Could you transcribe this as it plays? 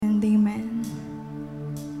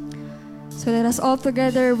So let us all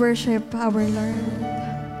together worship our Lord.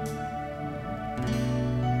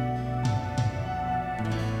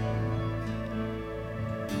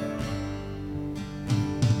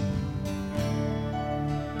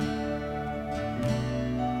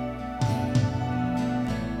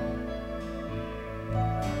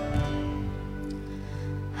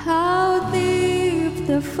 How deep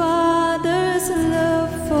the Father's love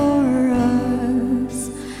for us,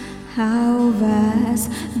 how vast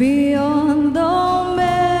beyond all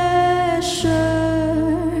measure,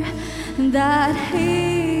 that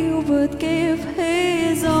He would give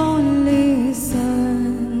His only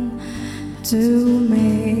Son to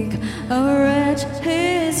make a wretch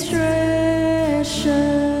His treasure.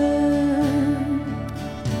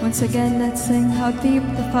 Once again, let's sing how deep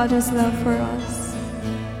the Father's love for us.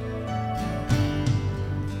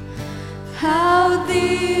 How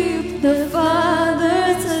deep the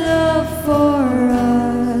Father's love for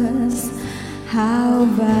us, how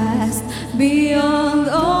vast beyond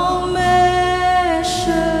all measure,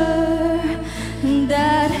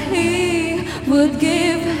 that He would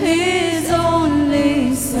give His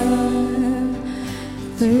only Son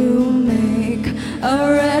to make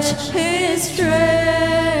a wretch His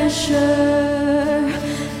treasure.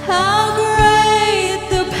 How great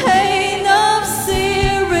the pain of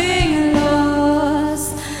searing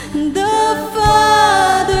loss, the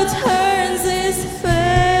Father turns His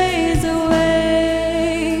face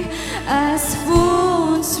away, as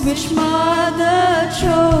wounds which mar the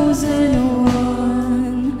chosen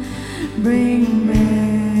one bring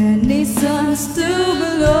many sons to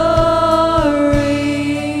glory.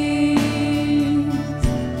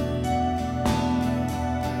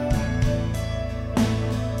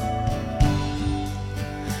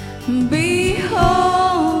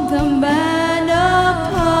 Behold the man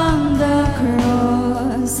upon the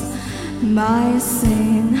cross, my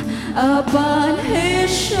sin upon His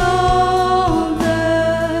shoulders.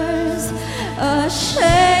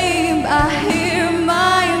 Ashamed, I hear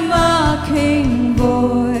my mocking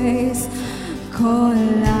voice call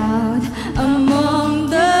out among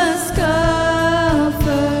the scoffers.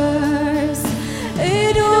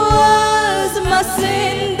 It was my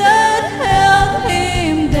sin that held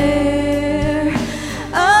Him there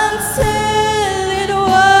until it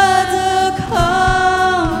was accomplished.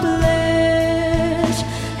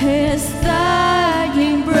 His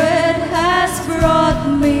dying breath has brought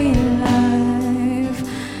me life.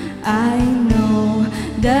 I know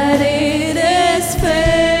that it is finished.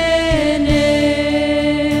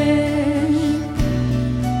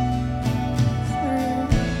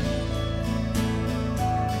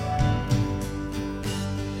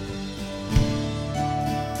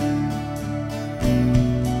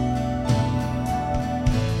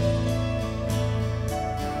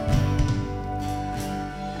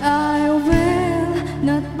 I will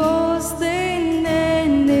not boast in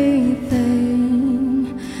anything,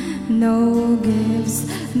 no gifts,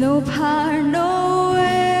 no power, no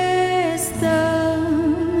wisdom,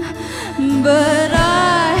 but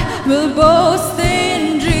I will boast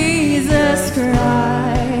in Jesus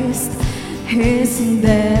Christ, His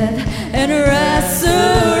death and resurrection.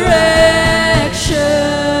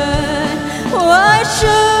 Why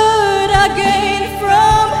should I gain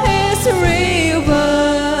from His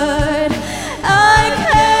reward? I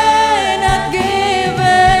cannot give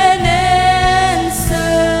an answer,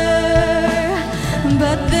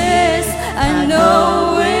 but this I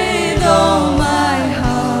know with all my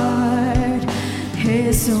heart: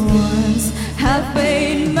 His wounds have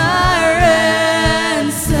paid my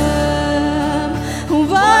ransom.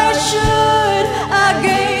 Why should I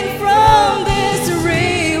gain from this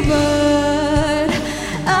reward?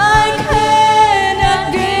 I cannot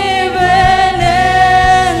give an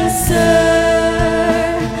answer,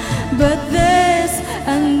 but this I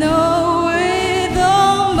know with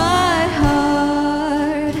all my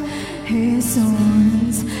heart: His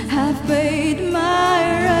wounds have paid my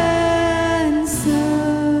ransom.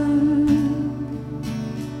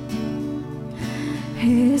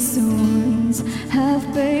 His wounds have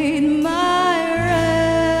paid my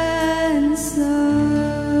ransom.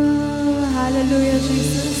 Hallelujah,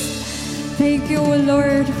 Jesus. Thank you, O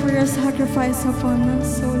Lord, for your sacrifice upon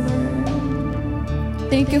us, O Lord.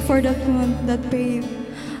 Thank you for that wound that paid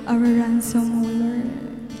our ransom, O Lord.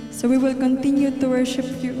 So we will continue to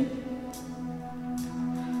worship you,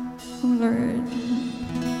 O Lord,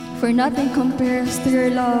 for nothing compares to your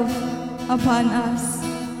love upon us.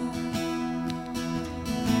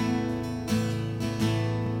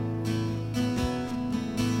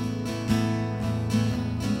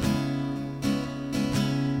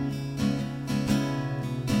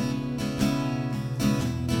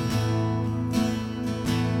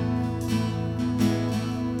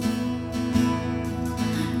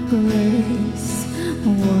 grace,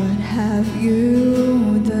 what have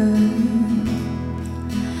you done?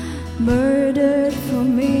 Murdered for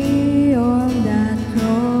me on that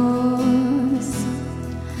cross,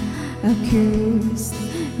 accused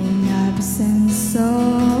in absence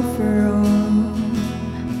of wrong,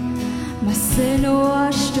 my sin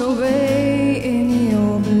washed away in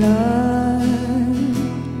your blood.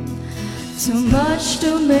 Too much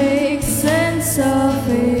to make sense of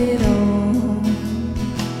it all.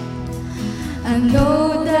 I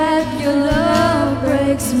know that your love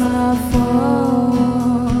breaks my fall.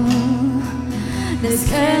 The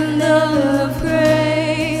scandal of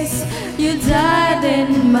grace, you died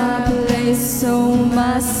in my place, so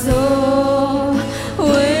my soul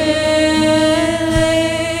will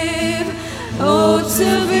live. Oh,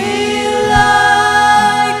 to be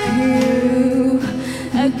like you,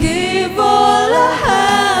 I give all I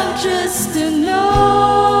have just to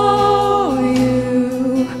know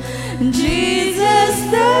you. Jesus,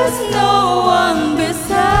 there's no one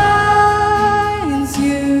besides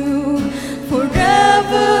you.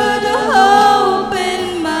 Forever the hope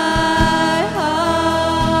in my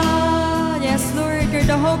heart. Yes, Lord, you're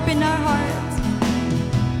the hope in our hearts.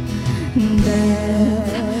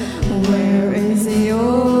 Death, where is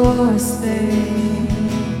your sting?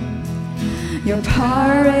 Your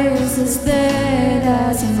power is as dead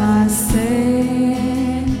as my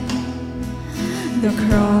sin. The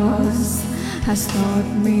cross has taught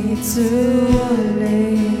me to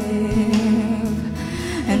live,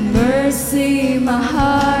 and mercy my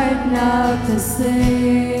heart now to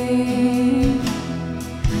sing.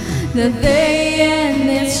 The day and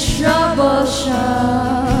its trouble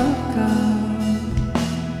shall come.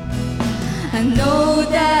 I know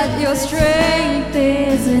that your strength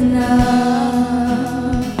is enough.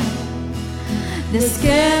 The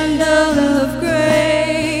scandal of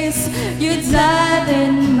grace, you died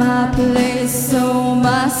in my place, so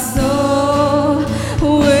my soul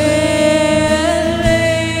will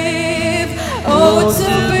live. Oh,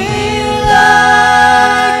 to be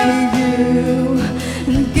like you,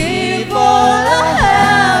 and give all I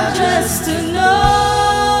have just to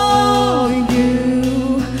know you.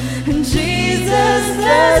 And Jesus,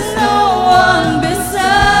 there's no one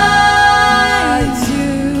besides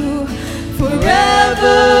you.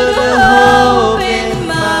 Forever the hope in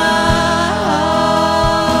my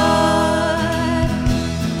heart.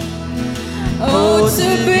 Oh, to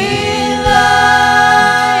be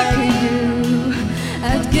like you,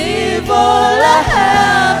 I'd give all I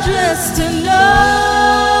have just to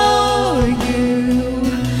know you.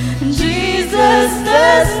 Jesus,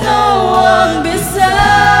 there's no one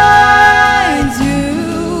besides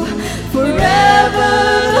you. Forever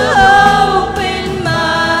the hope in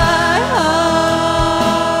my heart.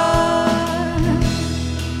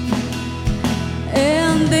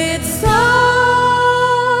 And it's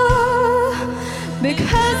all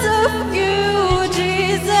because of you,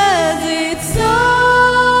 Jesus. It's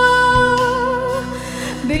all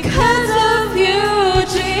because of you,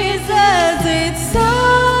 Jesus. It's all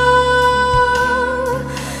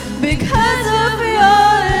because of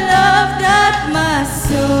your love that my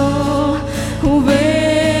soul will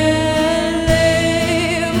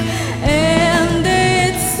live. And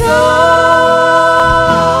it's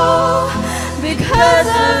all because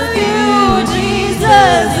of you,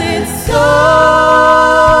 Jesus. It's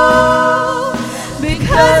all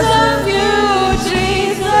because of you,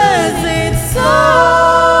 Jesus. It's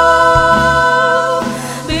all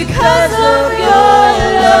because of your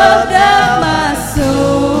love that my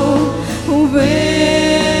soul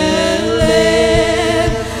will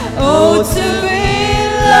live. Oh, to be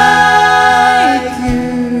like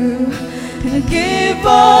you, and give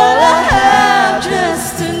all I have just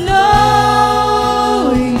to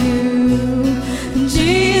know you.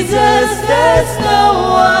 Jesus, there's no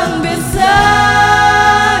one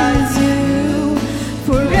besides you.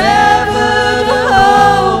 Forever the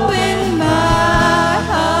hope in my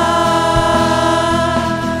heart.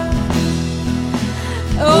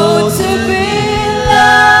 Oh, to be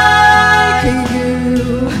like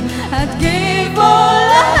you, I'd give all I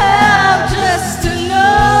have just to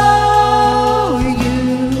know you.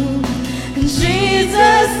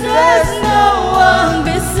 Jesus, there's no one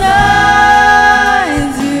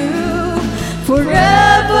besides you.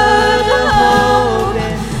 Forever the hope,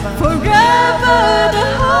 forever the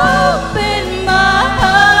hope in my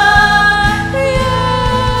heart. Yeah.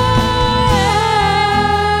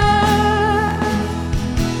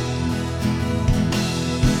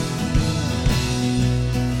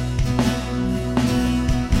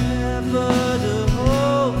 Forever the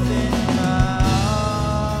hope in my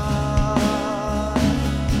heart.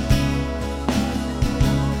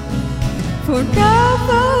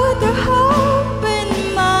 forever the hope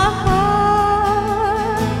in my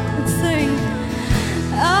heart. Let's sing.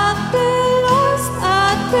 I'd be lost,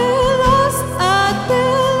 I'd be lost, I'd be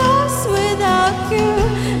lost without you.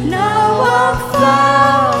 Now I'm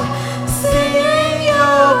found, singing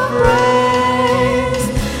your praise.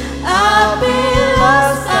 I'd be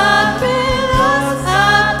lost, I'd be lost,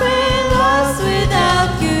 I'd be lost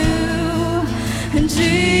without you. And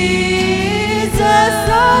Jesus,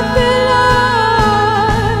 I'd be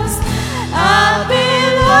lost, I'd be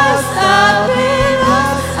lost, I'd be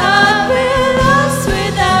lost, I'd be lost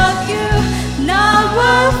without you. Now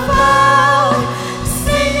we're found,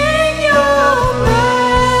 singing your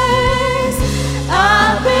praise.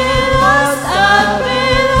 I'd be lost, I'd be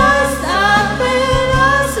lost, I'd be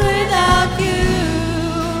lost without you,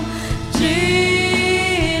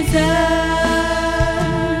 Jesus.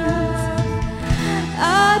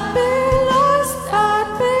 I'd be lost, I'd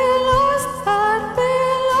be lost, I'd be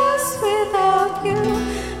lost without you.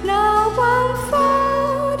 Now I'm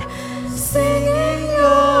found, singing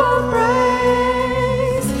your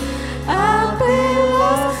praise. I'd be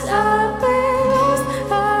lost, I'd be lost,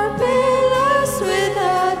 I'd be lost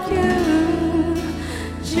without you,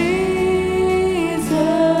 Jesus.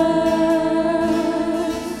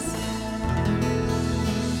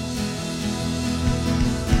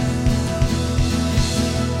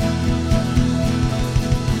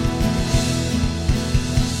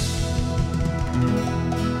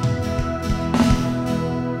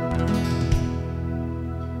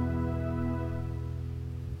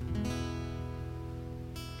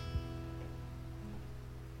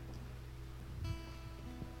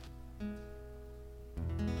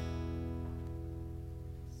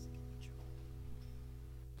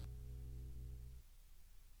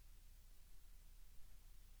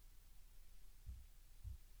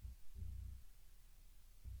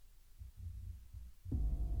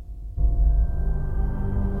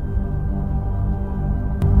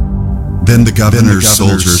 Then the governor's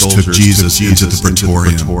soldiers took Jesus into the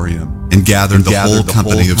praetorium and gathered the whole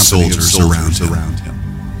company of soldiers around him.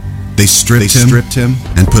 They stripped him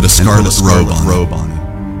and put a scarlet robe on him,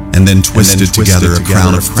 and then twisted together a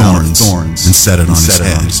crown of thorns and set it on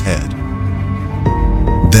his head.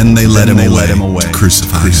 Then they led him away to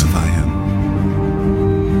crucify him.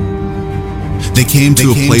 They came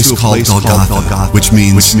to a place called Golgotha, which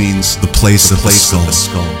means the place of the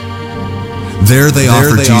skull. There they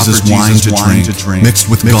offered Jesus wine to drink, mixed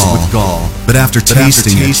with gall, but after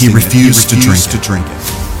tasting it, he refused to drink it.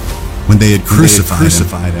 When they had crucified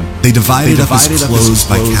him, they divided up his clothes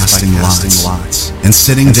by casting lots, and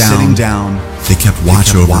sitting down, they kept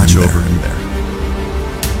watch over him there.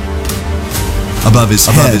 Above his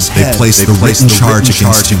head, they placed the written charge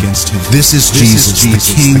against him. This is Jesus, the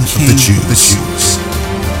King of the Jews.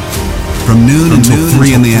 From noon until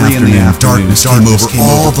 3 in the afternoon, darkness came over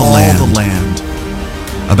all the land.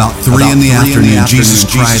 About 3 in the afternoon, Jesus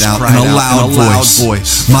cried out in a loud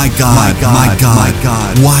voice, My God,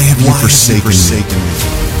 why have you forsaken me?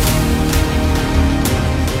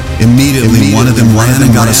 Immediately one of them ran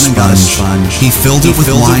and got a sponge. He filled it with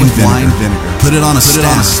wine vinegar, put it on a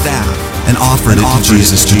staff, and offered it to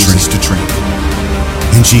Jesus to drink.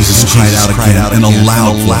 And Jesus cried out again in a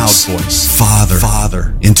loud voice,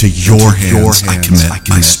 Father, into your hands I commit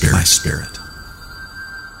my spirit.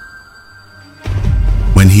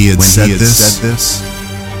 When he had said this,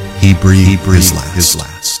 he breathed his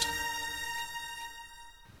last.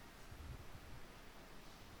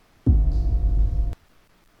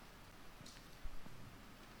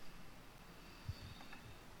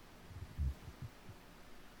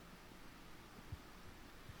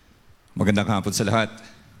 Magandang hapon sa lahat.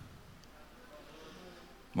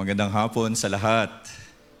 Magandang hapon sa lahat.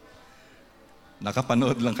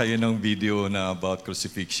 Nakapanood lang kayo ng video na about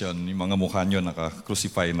crucifixion. Yung mga mukha nyo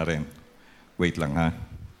naka-crucify na rin. Wait lang ha.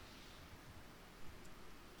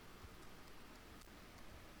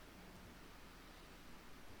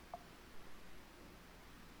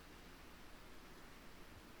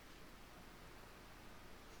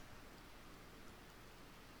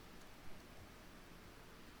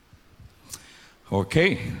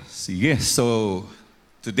 Okay, sige. So,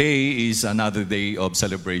 today is another day of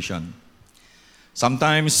celebration.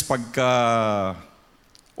 Sometimes pagka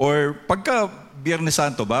Biyernes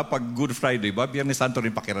Santo ba, pag Good Friday ba, Biyernes Santo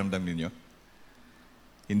rin pakiramdam ninyo?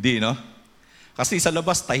 Hindi, no? Kasi sa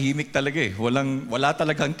labas, tahimik talaga eh. Wala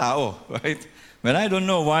talagang tao, right? But I don't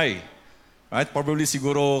know why. Right? Probably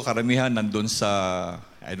siguro karamihan nandun sa,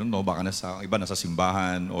 I don't know, baka iba nasa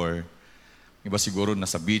simbahan or iba siguro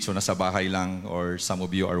nasa beach o nasa bahay lang, or some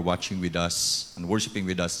of you are watching with us and worshiping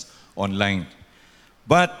with us online.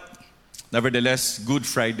 But Nevertheless, Good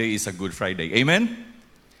Friday is a Good Friday. Amen?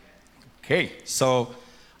 Okay, so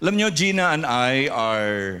alam nyo, Gina and I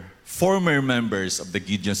are former members of the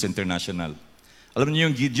Gideons International. Alam niyo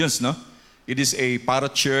yung Gideons, no? It is a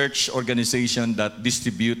para-church organization that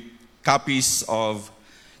distributes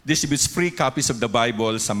free copies of the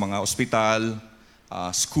Bible sa mga ospital,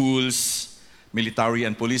 schools, military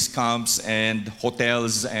and police camps, and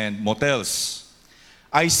hotels and motels.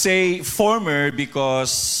 I say former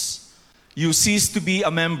because you cease to be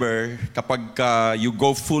a member kapag you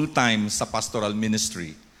go full-time sa pastoral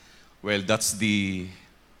ministry. Well, that's the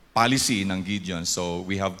policy ng Gideon. So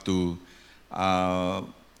we have to,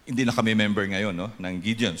 hindi na kami member ngayon, no, ng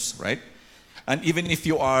Gideons, right? And even if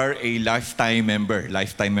you are a lifetime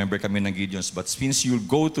member kami ng Gideons, but since you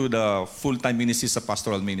go to the full-time ministry sa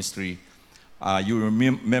pastoral ministry, your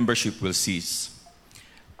membership will cease.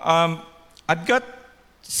 I've got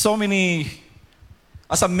so many,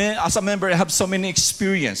 as a member, I have so many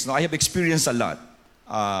experience. No? I have experienced a lot,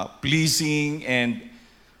 pleasing and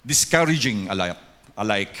discouraging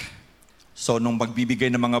alike. So, nung magbibigay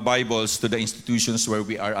ng mga Bibles to the institutions where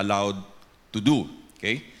we are allowed to do,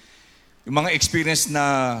 okay? Yung mga experience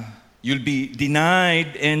na you'll be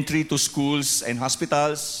denied entry to schools and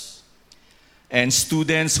hospitals, and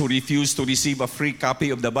students who refuse to receive a free copy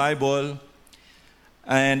of the Bible,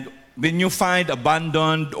 and when you find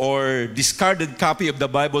abandoned or discarded copy of the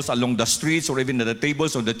Bibles along the streets or even at the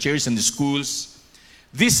tables or the chairs in the schools,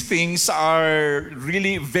 these things are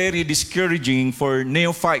really very discouraging for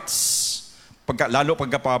neophytes, lalo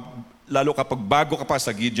kapag bago ka pa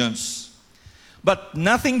sa Gideons. But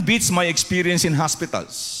nothing beats my experience in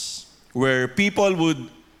hospitals, where people would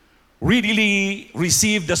readily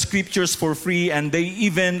receive the scriptures for free, and they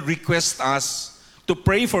even request us to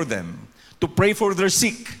pray for them, to pray for their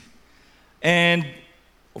sick. And,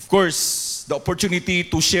 of course, the opportunity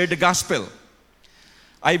to share the gospel.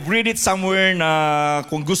 I've read it somewhere na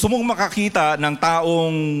kung gusto mong makakita ng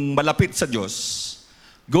taong malapit sa Diyos,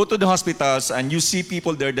 go to the hospitals and you see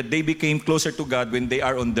people there that they became closer to God when they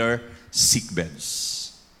are on their sick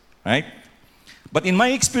beds. Right? But in my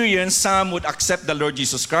experience, some would accept the Lord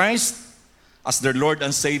Jesus Christ as their Lord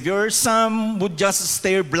and Savior. Some would just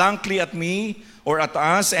stare blankly at me or at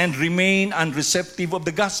us and remain unreceptive of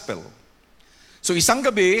the gospel. So isang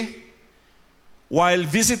gabi, while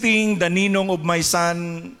visiting the ninong of my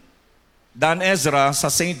son, Dan Ezra, sa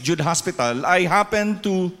St. Jude Hospital, I happened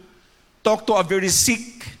to talk to a very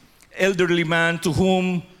sick elderly man to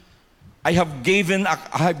whom I have given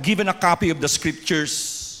a copy of the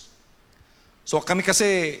scriptures. So kami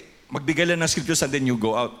kasi magbigay lang ng scriptures and then you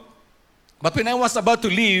go out. But when I was about to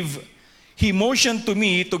leave, he motioned to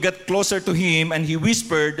me to get closer to him and he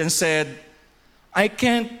whispered and said, I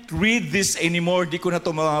can't read this anymore. Di ko na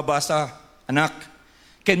ito mabasa, anak.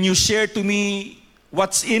 Can you share to me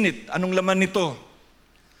what's in it? Anong laman nito?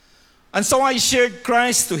 And so I shared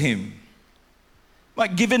Christ to him.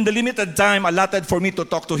 But given the limited time allotted for me to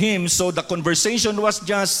talk to him, so the conversation was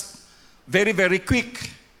just very, very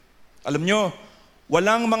quick. Alam nyo,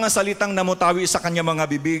 walang mga salitang namutawi sa kanyang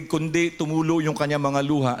mga bibig, kundi tumulo yung kanyang mga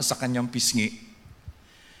luha sa kanyang pisngi.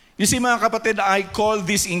 You see, mga kapatid, I call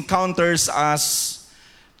these encounters as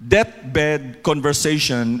deathbed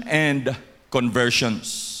conversation and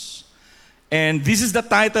conversions. And this is the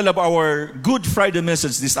title of our Good Friday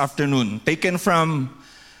message this afternoon, taken from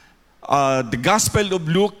the Gospel of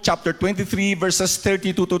Luke, chapter 23, verses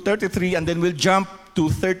 32 to 33, and then we'll jump to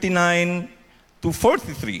 39 to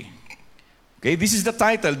 43. Okay, this is the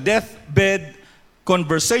title, Deathbed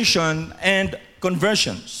Conversation and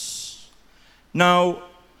Conversions. Now,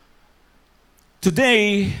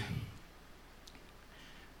 today,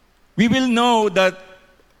 we will know that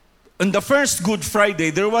on the first Good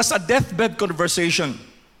Friday, there was a deathbed conversation.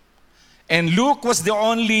 And Luke was the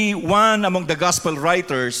only one among the gospel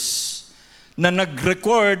writers na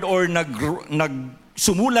nag-record or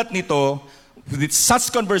nag-sumulat nito with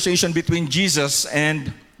such conversation between Jesus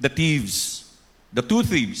and the thieves, the two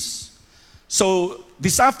thieves. So,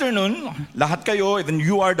 this afternoon, lahat kayo, even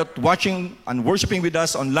you are that watching and worshiping with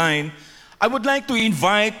us online, I would like to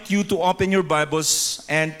invite you to open your Bibles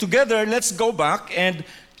and together, let's go back and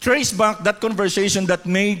trace back that conversation that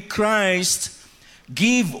made Christ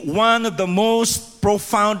give one of the most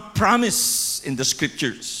profound promise in the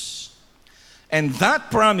scriptures. And that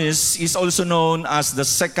promise is also known as the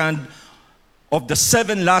second of the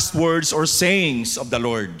 7 last words or sayings of the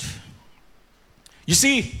Lord. You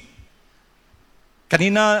see,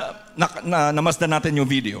 kanina namasdan natin yung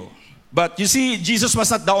video. But you see, Jesus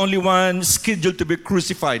was not the only one scheduled to be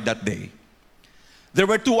crucified that day. There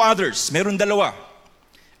were 2 others. Meron dalawa.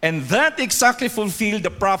 And that exactly fulfilled the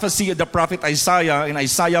prophecy of the prophet Isaiah in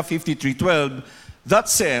Isaiah 53:12 that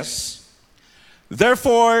says,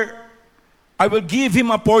 "Therefore, I will give him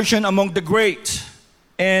a portion among the great,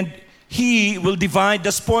 and he will divide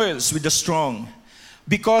the spoils with the strong,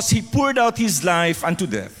 because he poured out his life unto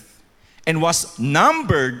death, and was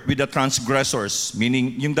numbered with the transgressors,"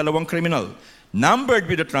 meaning yung dalawang criminal, numbered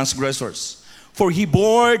with the transgressors. "For he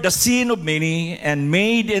bore the sin of many and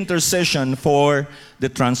made intercession for the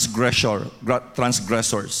transgressors."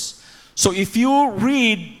 So if you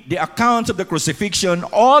read the accounts of the crucifixion,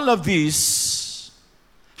 all of this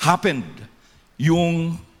happened.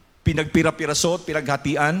 Yung pinagpira-pirasot,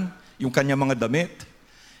 pinaghatian, yung kanyang mga damit.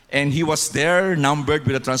 And he was there, numbered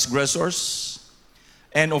with the transgressors.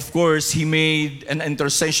 And of course, he made an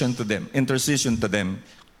intercession to them.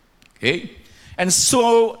 Okay? And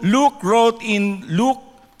so Luke wrote in Luke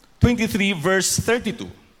 23 verse 32,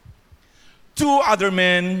 "Two other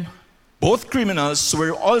men, both criminals,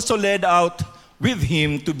 were also led out with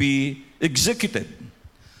him to be executed."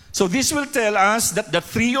 So this will tell us that the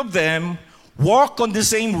three of them walk on the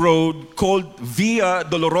same road called Via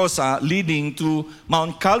Dolorosa leading to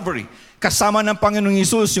Mount Calvary. Kasama ng Panginoong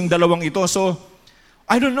Hesus yung dalawang ito. So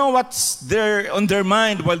I don't know what's there on their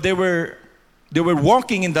mind while they were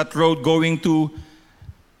walking in that road going to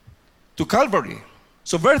Calvary.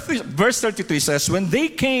 So verse 33 says, "When they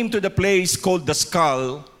came to the place called the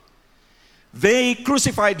Skull, they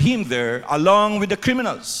crucified him there along with the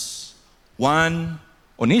criminals, one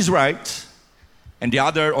on his right and the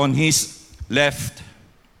other on his left."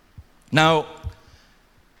 Now,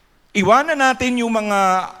 iwanan natin yung mga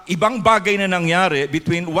ibang bagay na nangyari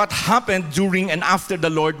between what happened during and after the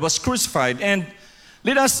Lord was crucified. And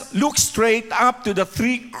let us look straight up to the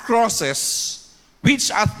three crosses,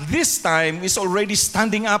 which at this time is already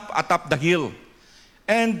standing up atop the hill.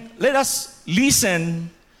 And let us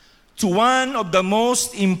listen to one of the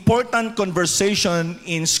most important conversation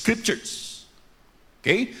in scriptures.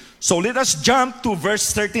 Okay? So let us jump to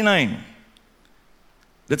verse 39.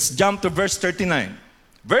 Let's jump to verse 39.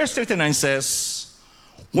 Verse 39 says,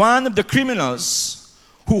 "One of the criminals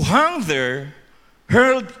who hung there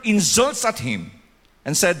hurled insults at him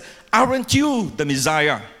and said, 'Aren't you the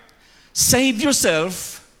Messiah? Save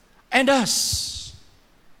yourself and us.'"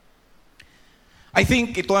 I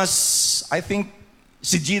think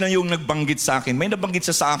si Gina yung nagbanggit sa akin. May nabanggit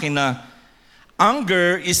siya sa akin na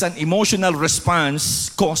anger is an emotional response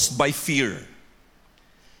caused by fear.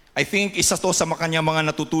 I think isa to sa kanyang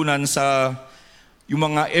mga natutunan sa yung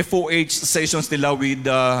mga FOH sessions nila with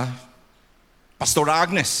Pastora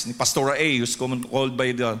Agnes, ni Pastora A, who's called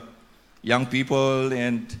by the young people,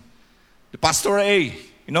 and the Pastora A.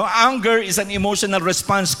 You know, anger is an emotional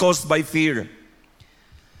response caused by fear.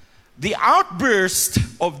 The outburst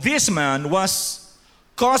of this man was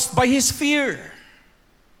caused by his fear.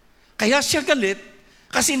 Kaya siya galit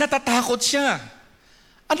kasi natatakot siya.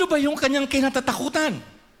 Ano ba yung kanyang kinatatakutan?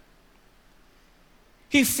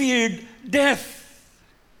 He feared death.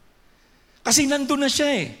 Kasi nandun na siya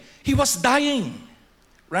eh. He was dying.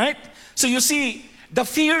 Right? So you see, the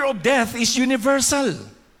fear of death is universal.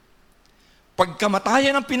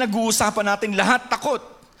 Pagkamatayan ang pinag-uusapan natin, lahat takot.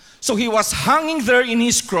 So he was hanging there in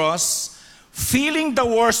his cross, feeling the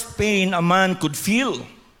worst pain a man could feel.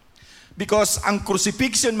 Because ang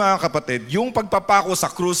crucifixion, mga kapatid, yung pagpapako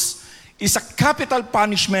sa krus is a capital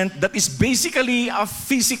punishment that is basically a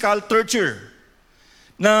physical torture.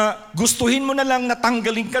 Na gustuhin mo na lang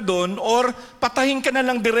natanggalin ka doon or patahin ka na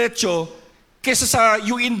lang diretso kesa sa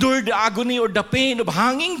you endure the agony or the pain of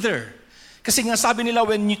hanging there. Kasi nga sabi nila,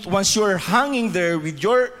 once you're hanging there with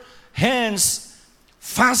your hands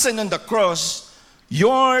fastened on the cross,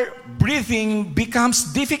 your breathing becomes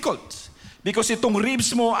difficult. Because itong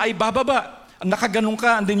ribs mo ay bababa. Nakaganong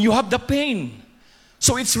ka and then you have the pain.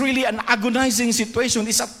 So it's really an agonizing situation.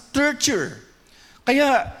 It's a torture.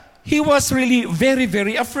 Kaya he was really very,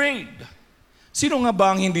 very afraid. Sino nga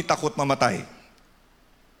ba ang hindi takot mamatay?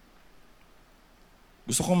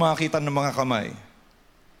 Gusto kong makakita ng mga kamay.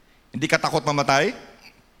 Hindi ka takot mamatay?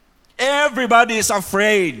 Everybody is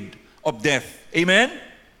afraid of death. Amen?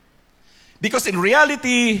 Because in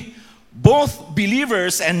reality, both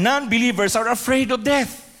believers and non-believers are afraid of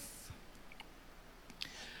death.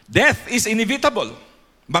 Death is inevitable.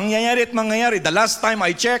 Mangyayari at mangyayari. The last time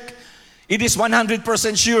I checked, it is 100%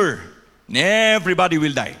 sure. Everybody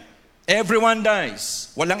will die. Everyone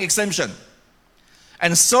dies. Walang exemption.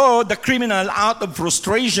 And so the criminal, out of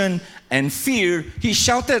frustration and fear, he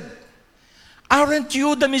shouted, "Aren't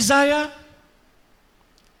you the Messiah?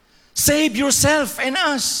 Save yourself and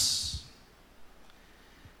us."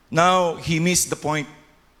 Now, he missed the point.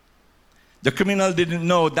 The criminal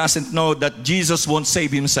doesn't know that Jesus won't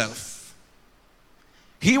save himself.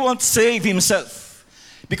 He won't save himself.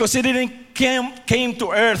 Because he didn't came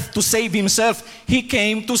to earth to save himself. He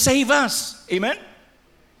came to save us. Amen?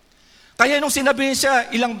 Kaya nung sinabi siya,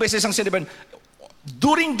 ilang beses ang sinabi,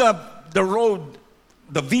 during the road,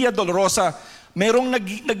 the Via Dolorosa, merong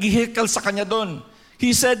naghihikal sa kanya doon.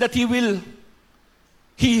 He said that he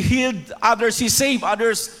healed others, he saved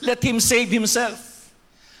others, let him save himself.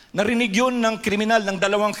 Narinig yun ng kriminal, ng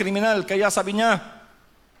dalawang kriminal. Kaya sabi niya,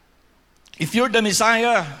 if you're the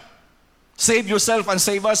Messiah, save yourself and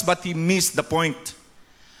save us. But he missed the point.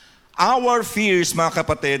 Our fears, mga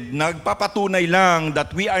kapatid, nagpapatunay lang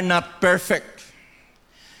that we are not perfect.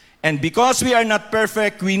 And because we are not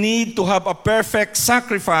perfect, we need to have a perfect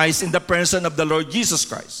sacrifice in the person of the Lord Jesus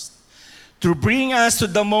Christ to bring us to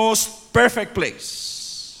the most perfect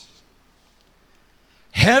place.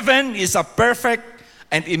 Heaven is a perfect,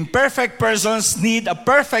 and imperfect persons need a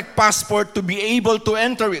perfect passport to be able to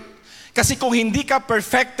enter it. Kasi kung hindi ka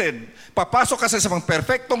perfected, papasok ka sa isang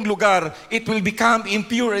perfectong lugar, it will become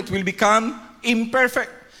impure, it will become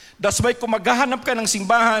imperfect. That's why kung maghahanap ka ng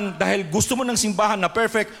simbahan dahil gusto mo ng simbahan na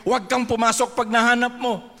perfect, huwag kang pumasok pag nahanap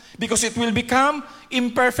mo. Because it will become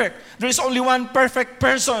imperfect. There is only one perfect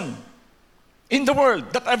person in the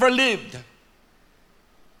world that ever lived.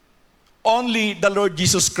 Only the Lord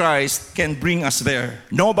Jesus Christ can bring us there.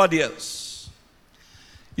 Nobody else.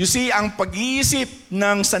 You see, ang pag-iisip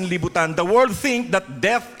ng sanlibutan, the world think that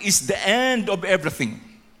death is the end of everything.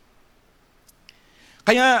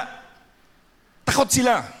 Kaya, takot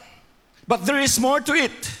sila. But there is more to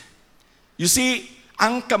it. You see,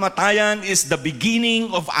 ang kamatayan is the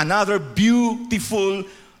beginning of another beautiful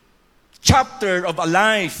chapter of the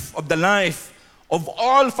life of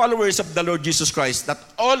all followers of the Lord Jesus Christ that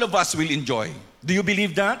all of us will enjoy. Do you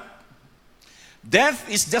believe that? Death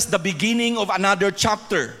is just the beginning of another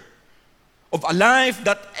chapter of a life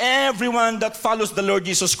that everyone that follows the Lord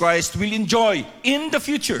Jesus Christ will enjoy in the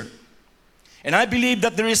future. And I believe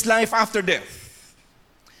that there is life after death.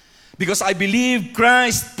 Because I believe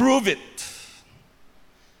Christ proved it.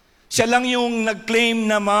 Siya lang yung nag-claim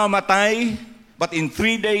na mamamatay, but in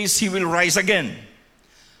 3 days, He will rise again.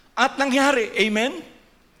 At nangyari, amen?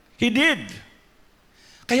 He did.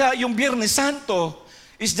 Kaya yung Biyernes Santo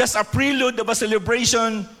is just a prelude of a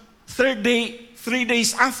celebration 3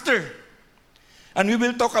 days after. And we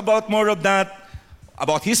will talk about more of that,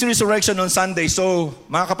 about His resurrection on Sunday. So,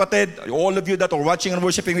 mga kapatid, all of you that are watching and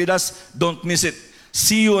worshiping with us, don't miss it.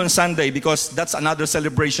 See you on Sunday because that's another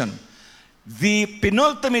celebration. The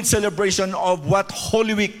penultimate celebration of what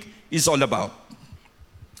Holy Week is all about.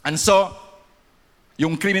 And so,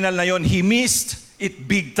 yung criminal na yon, he missed it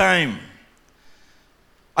big time.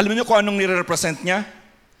 Alam niyo kung anong nire-represent niya?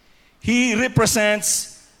 He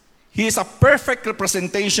is a perfect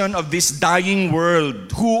representation of this dying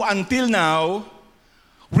world who until now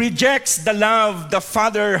rejects the love the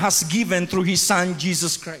Father has given through His Son,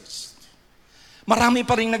 Jesus Christ. Marami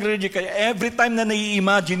pa rin nagre-reject. Kaya every time na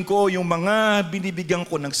nai-imagine ko yung mga binibigyan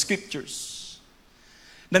ko ng scriptures,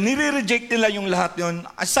 na nire-reject nila yung lahat yun,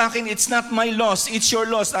 sa akin, it's not my loss, it's your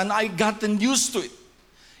loss, and I gotten used to it.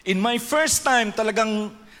 In my first time, talagang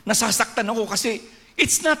nasasaktan ako kasi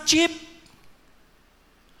it's not cheap.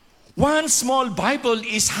 One small Bible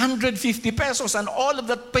is 150 pesos and all of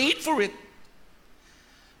that paid for it.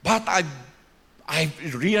 But I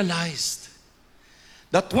realized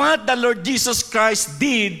that what the Lord Jesus Christ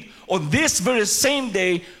did on this very same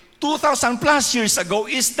day, 2,000 plus years ago,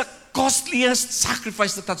 is the costliest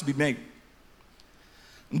sacrifice that has been made.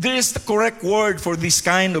 There is the correct word for this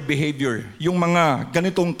kind of behavior. Yung mga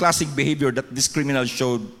ganitong classic behavior that this criminal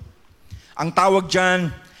showed. Ang tawag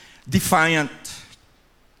dyan, defiant.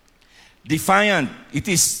 Defiant. It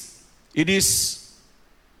is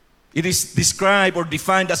described or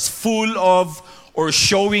defined as full of or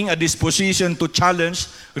showing a disposition to challenge,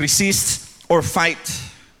 resist, or fight.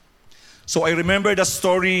 So I remember the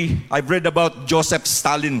story I've read about Joseph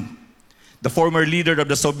Stalin, the former leader of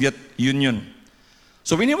the Soviet Union.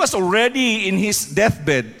 So when he was already in his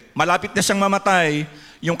deathbed, malapit na siyang mamatay,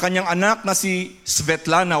 yung kanyang anak na si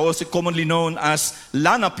Svetlana, also commonly known as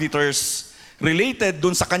Lana Peters, related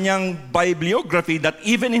dun sa kanyang bibliography that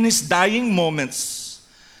even in his dying moments,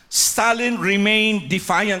 Stalin remained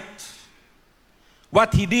defiant.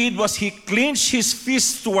 What he did was he clenched his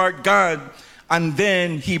fist toward God and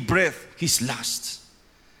then he breathed his last.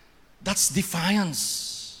 That's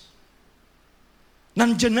defiance.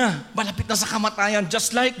 Nandiyan na, malapit na sa kamatayan,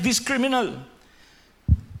 just like this criminal.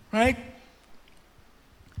 Right?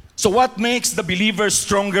 So what makes the believer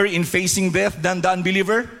stronger in facing death than the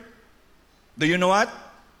unbeliever? Do you know what?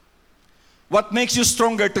 What makes you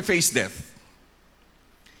stronger to face death?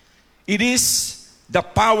 It is the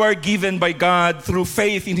power given by God through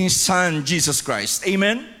faith in His Son, Jesus Christ.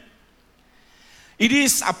 Amen? It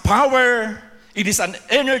is a power, it is an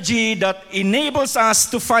energy that enables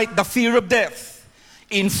us to fight the fear of death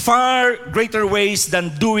in far greater ways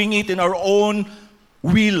than doing it in our own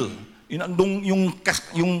will.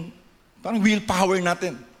 Yung parang willpower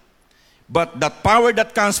natin. But that power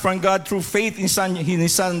that comes from God through faith in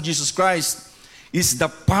His Son, Jesus Christ, is the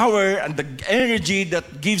power and the energy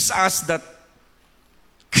that gives us that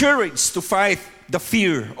courage to fight the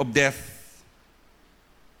fear of death.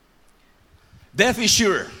 Death is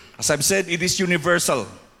sure. As I've said, it is universal.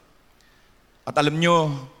 At alam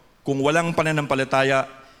nyo, kung walang pananampalataya,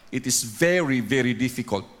 it is very, very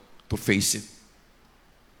difficult to face it.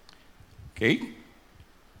 Okay?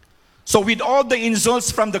 So with all the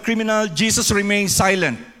insults from the criminal, Jesus remained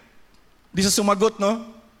silent. This is sumagot, no?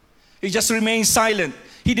 He just remained silent.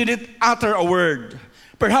 He didn't utter a word.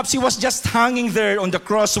 Perhaps he was just hanging there on the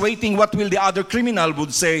cross waiting what will the other criminal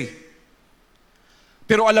would say.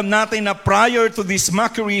 Pero alam natin na prior to this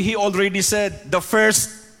mockery, he already said the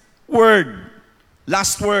first word,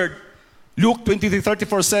 last word. Luke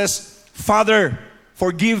 23:34 says, Father,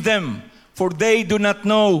 forgive them, for they do not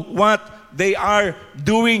know what they are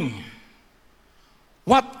doing.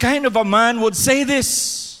 What kind of a man would say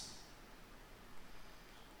this?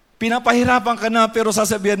 Pinapahirapan ka na pero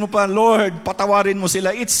sasabihan mo pa, Lord, patawarin mo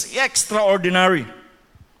sila. It's extraordinary.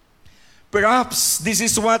 Perhaps this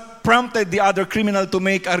is what prompted the other criminal to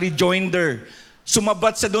make a rejoinder.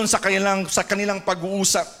 Sumabat siya doon sa kanilang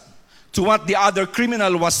pag-uusap to what the other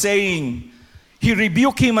criminal was saying. He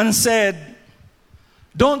rebuked him and said,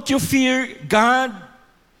 don't you fear God?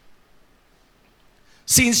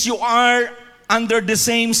 Since you are under the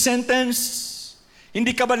same sentence,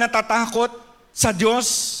 hindi ka ba natatakot sa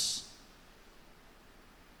Diyos?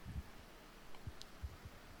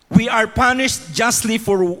 We are punished justly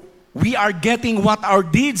for we are getting what our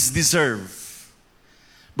deeds deserve.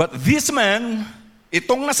 But this man,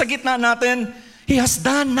 itong nasa gitna natin, he has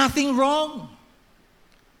done nothing wrong.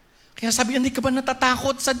 Kaya sabi, hindi ka ba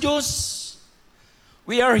natatakot sa Diyos?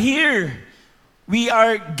 We are here. We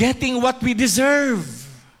are getting what we deserve.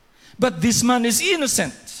 But this man is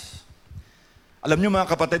innocent. Alam niyo mga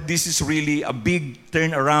kapatid, this is really a big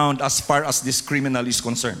turnaround as far as this criminal is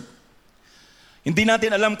concerned. Hindi natin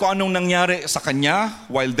alam kung anong nangyari sa kanya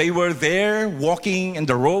while they were there walking in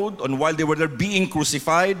the road and while they were there being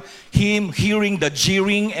crucified, him hearing the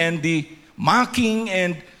jeering and the mocking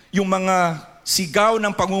and yung mga sigaw ng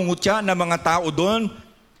pangungutya ng mga tao doon.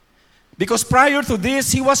 Because prior to this,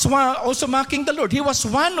 he was also mocking the Lord. He was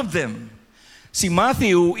one of them. Si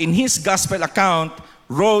Matthew, in his gospel account,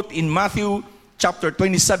 wrote in Matthew chapter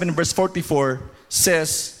 27, verse 44,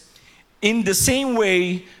 says, in the same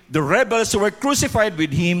way, the rebels who were crucified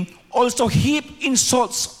with him also heaped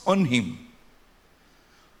insults on him.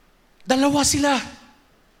 Dalawa sila.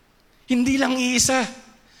 Hindi lang iisa.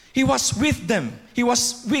 He was with them. He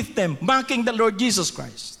was with them, mocking the Lord Jesus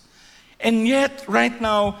Christ. And yet, right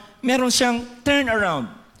now, meron siyang turnaround.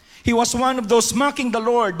 He was one of those mocking the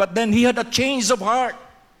Lord, but then he had a change of heart.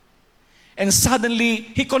 And suddenly,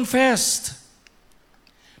 he confessed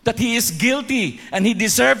that he is guilty and he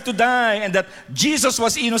deserved to die and that Jesus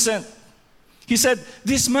was innocent. He said,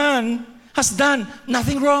 this man has done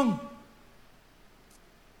nothing wrong.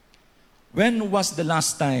 When was the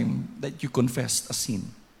last time that you confessed a sin?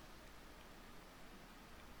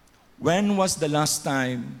 When was the last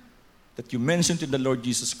time that you mentioned to the Lord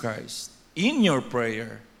Jesus Christ in your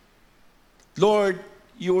prayer, Lord,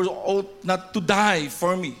 you ought not to die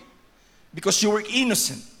for me because you were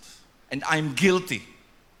innocent and I'm guilty.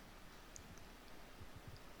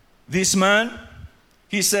 This man,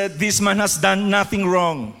 he said, this man has done nothing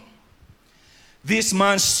wrong. This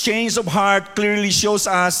man's change of heart clearly shows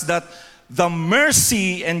us that the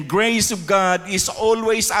mercy and grace of God is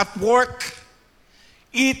always at work.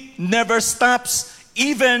 It never stops,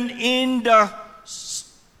 even in the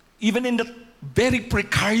very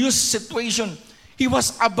precarious situation. He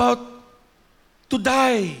was about to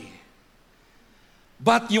die.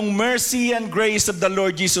 But yung mercy and grace of the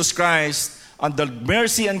Lord Jesus Christ and the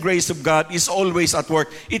mercy and grace of God is always at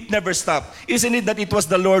work. It never stops. Isn't it that it was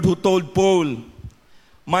the Lord who told Paul,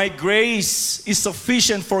 my grace is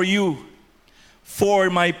sufficient for you,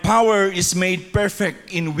 for my power is made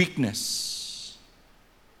perfect in weakness.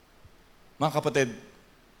 Mga kapatid,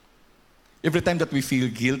 every time that we feel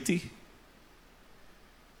guilty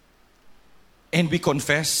and we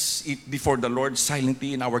confess it before the Lord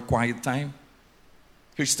silently in our quiet time,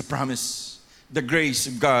 here's the promise. The grace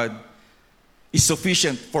of God is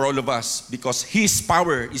sufficient for all of us because His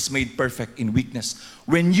power is made perfect in weakness.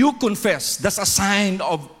 When you confess, that's a sign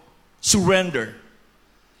of surrender.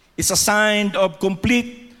 It's a sign of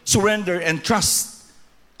complete surrender and trust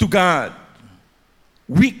to God.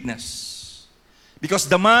 Weakness. Because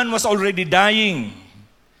the man was already dying.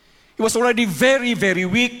 He was already very, very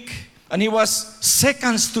weak. And he was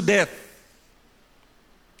seconds to death.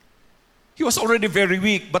 He was already very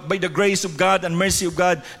weak, but by the grace of God and mercy of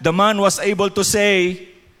God, the man was able to say,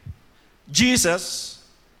 Jesus,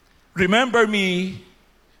 remember me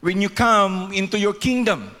when you come into your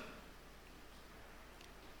kingdom.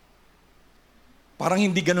 Parang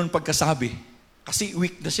hindi ganun pagkasabi. Kasi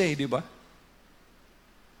weak na siya di ba?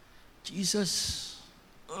 Jesus,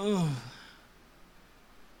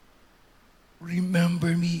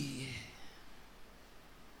 remember me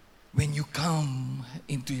when you come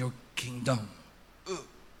into your kingdom.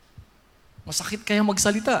 Masakit kaya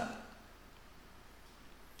magsalita.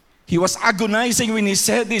 He was agonizing when he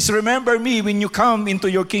said this, remember me when you come into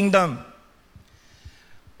your kingdom.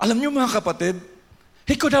 Alam niyo mga kapatid,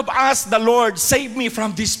 he could have asked the Lord, save me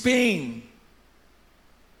from this pain.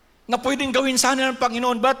 Na pwedeng gawin sana ng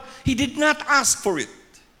Panginoon, but he did not ask for it.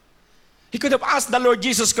 He could have asked the Lord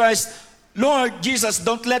Jesus Christ, Lord Jesus,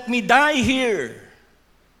 don't let me die here.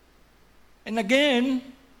 And again,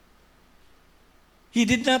 he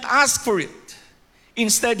did not ask for it.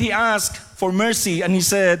 Instead, he asked for mercy and he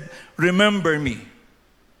said, remember me.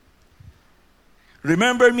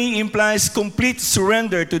 Remember me implies complete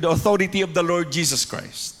surrender to the authority of the Lord Jesus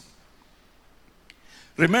Christ.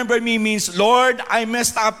 Remember me means, Lord, I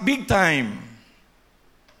messed up big time.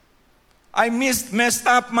 I messed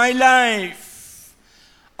up my life.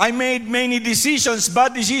 I made many decisions,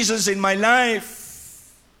 bad decisions in my life.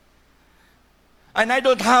 And I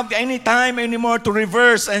don't have any time anymore to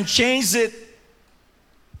reverse and change it.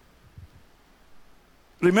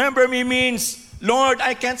 Remember me means, Lord,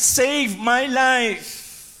 I can't save my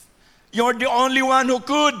life. You're the only one who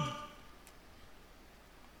could.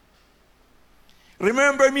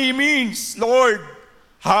 Remember me means, Lord,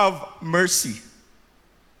 have mercy.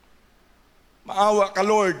 Maawa ka,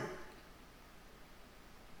 Lord.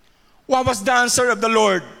 What was the answer of the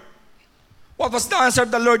Lord? What was the answer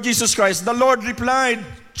of the Lord Jesus Christ? The Lord replied,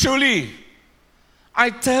 truly,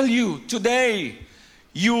 I tell you, today,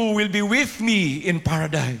 you will be with me in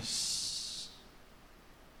paradise.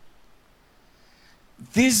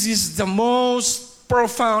 This is the most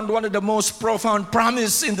profound, one of the most profound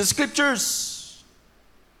promise in the scriptures.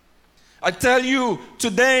 I tell you,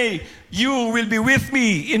 today, you will be with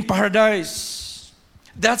me in paradise.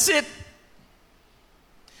 That's it.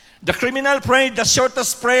 The criminal prayed the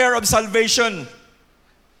shortest prayer of salvation.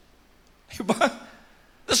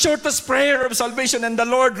 The shortest prayer of salvation, and the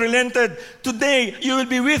Lord relented. Today, you will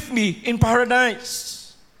be with me in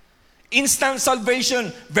paradise. Instant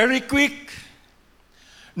salvation, very quick.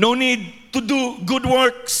 No need to do good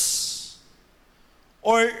works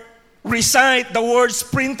or recite the words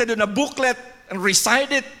printed on a booklet and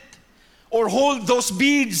recite it, or hold those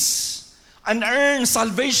beads and earn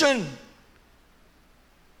salvation.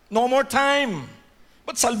 No more time.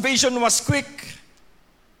 But salvation was quick.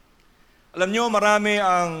 Alam nyo, marami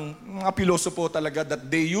ang mga pilosopo talaga that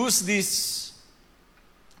they use this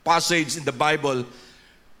passage in the Bible.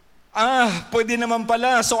 Pwede naman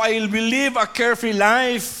pala, so I will live a carefree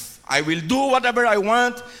life. I will do whatever I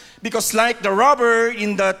want. Because like the robber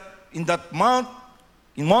in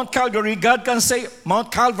Mount Calvary, God can say,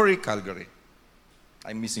 Mount Calvary.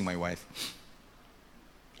 I'm missing my wife.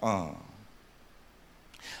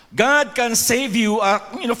 God can save you,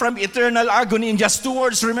 from eternal agony in just 2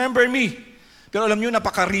 words, remember me. Pero alam nyo,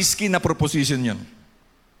 napaka-risky na proposition yun.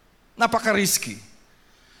 Napaka-risky.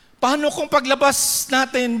 Paano kung paglabas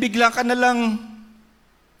natin, bigla ka na lang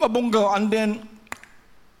mabunggaw, and then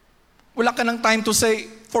wala ka ng time to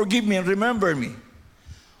say, forgive me and remember me.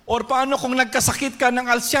 Or paano kung nagkasakit ka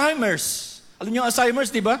ng Alzheimer's? Alam nyo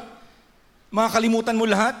Alzheimer's, di ba? Makakalimutan mo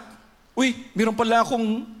lahat. Uy, meron pala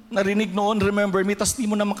akong narinig noon, remember me, tas di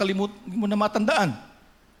mo na matandaan.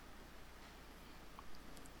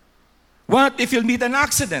 What if you'll meet an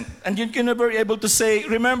accident and you can never be able to say,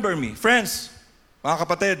 remember me? Friends, mga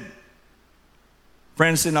kapatid,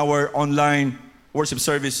 friends in our online worship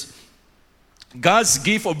service, God's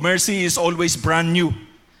gift of mercy is always brand new.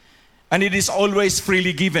 And it is always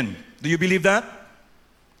freely given. Do you believe that?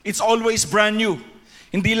 It's always brand new.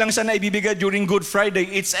 Hindi lang siya na ibibigay during Good Friday.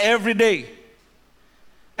 It's every day.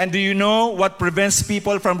 And do you know what prevents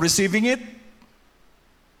people from receiving it?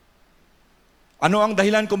 Ano ang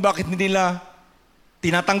dahilan kung bakit hindi nila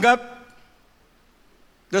tinatanggap?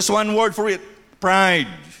 There's one word for it. Pride.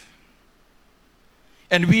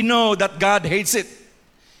 And we know that God hates it.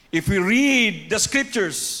 If we read the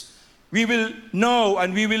scriptures, we will know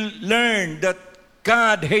and we will learn that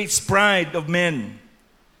God hates pride of men.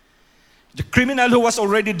 The criminal who was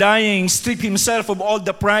already dying stripped himself of all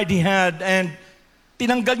the pride he had and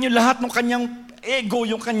tinanggal niya lahat ng kanyang ego,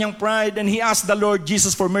 yung kanyang pride, and he asked the Lord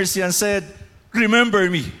Jesus for mercy and said, "Remember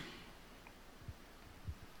me."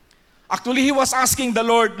 Actually, he was asking the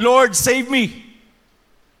Lord, "Lord, save me."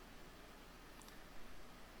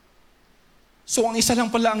 So ang isa lang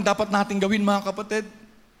pala ang dapat nating gawin, mga kapatid.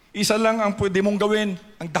 Isa lang ang pwede mong gawin,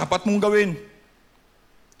 ang dapat mong gawin.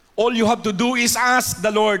 All you have to do is ask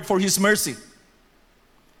the Lord for His mercy.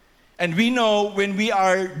 And we know when we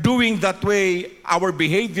are doing that way, our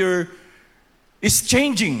behavior is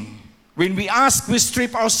changing. When we ask, we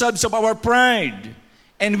strip ourselves of our pride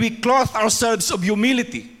and we clothe ourselves of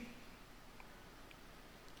humility.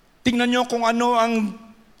 Tingnan nyo kung ano ang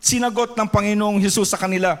sinagot ng Panginoong Jesus sa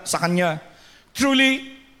kanya.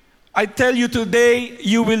 Truly, I tell you today,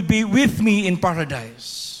 you will be with me in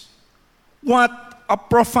paradise. What a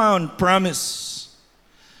profound promise.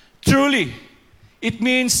 Truly, it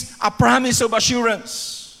means a promise of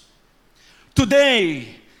assurance.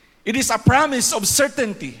 Today, it is a promise of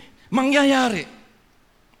certainty. Mangyayari.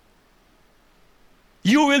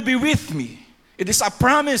 You will be with me. It is a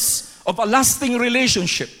promise of a lasting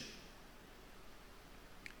relationship.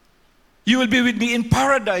 You will be with me in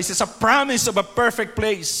paradise. It's a promise of a perfect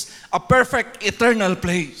place, a perfect eternal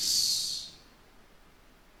place.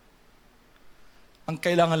 Ang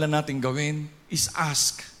kailangan lang natin gawin is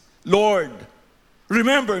ask, "Lord,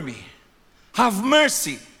 remember me. Have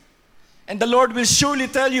mercy." And the Lord will surely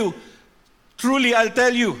tell you, truly I'll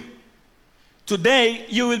tell you, today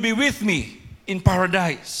you will be with me in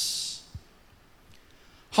paradise.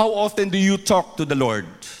 How often do you talk to the Lord?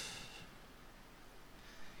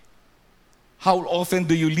 How often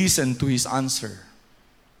do you listen to His answer?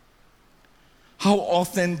 How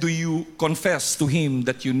often do you confess to Him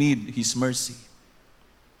that you need His mercy?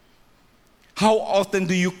 How often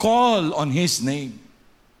do you call on His name?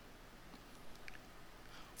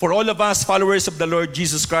 For all of us followers of the Lord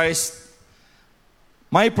Jesus Christ,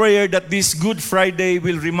 my prayer that this Good Friday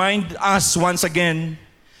will remind us once again,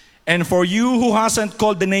 and for you who hasn't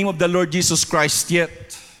called the name of the Lord Jesus Christ yet,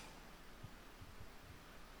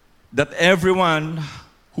 that everyone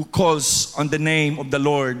who calls on the name of the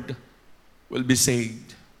Lord will be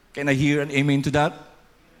saved. Can I hear an amen to that?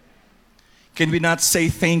 Can we not say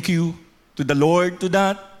thank you to the Lord to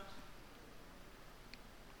that?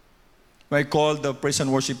 I call the praise and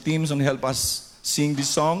worship teams and help us sing this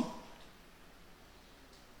song.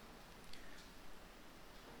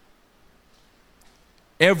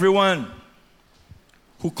 Everyone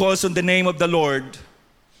who calls on the name of the Lord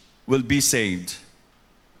will be saved.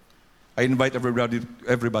 I invite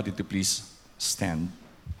everybody to please stand.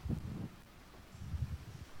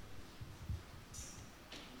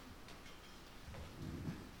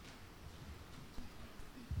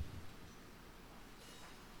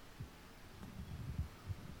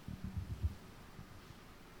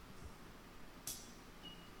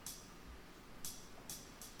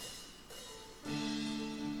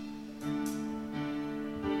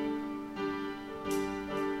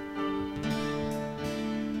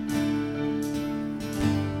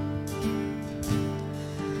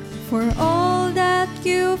 For all that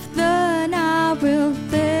you've done, I will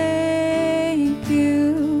thank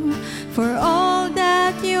you. For all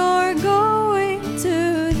that you're going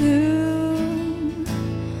to do.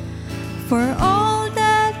 For all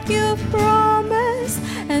that you've promised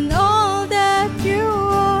and all that you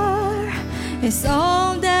are is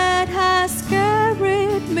all that has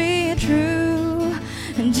carried me through.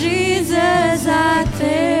 And Jesus, I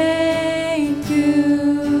thank you.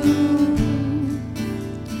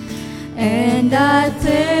 And I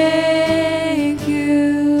thank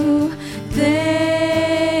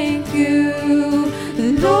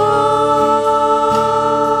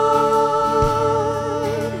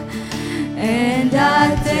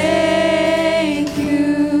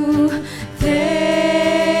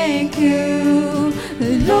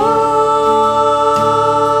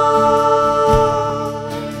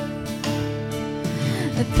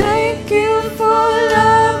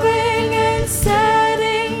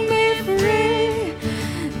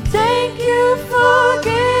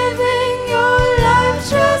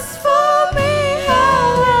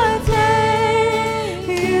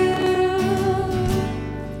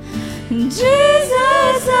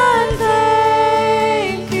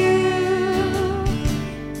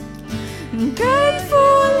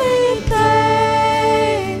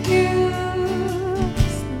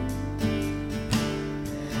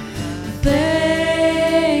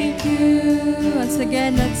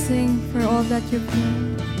and let's sing for all that you've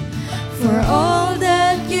done. For all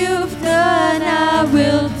that you've done, I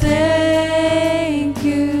will thank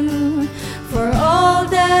you. For all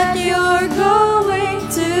that you're going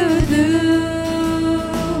to do.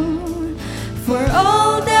 For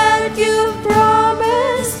all that you've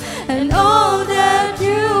promised and all that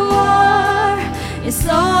you are is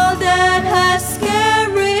all that has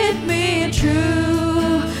carried me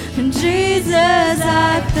through. And Jesus,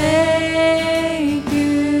 I thank you.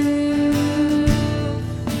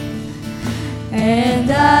 And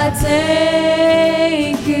I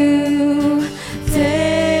thank you,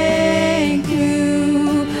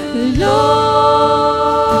 Lord.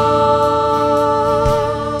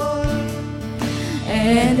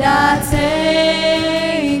 And I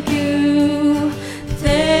thank you,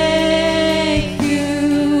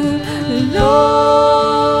 Lord.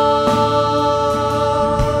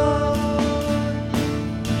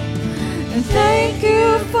 And thank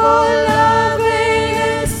you for loving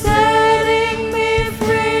and setting me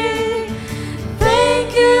free.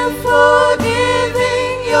 Thank you for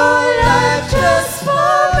giving your life just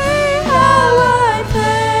for me. How I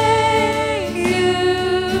thank you,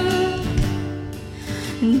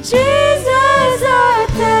 Jesus, I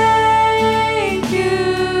thank you,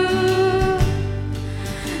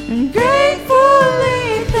 and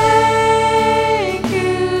gratefully thank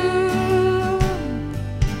you.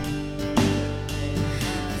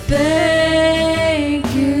 Thank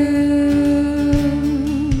you.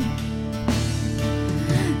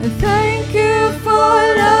 Thank you for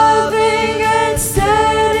loving and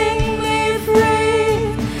setting me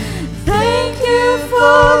free. Thank you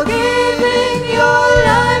for giving your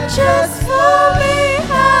life just for me.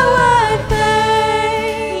 How I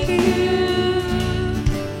thank you.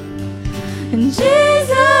 And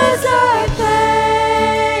Jesus, I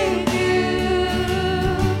thank you,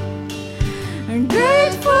 and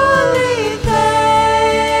gratefully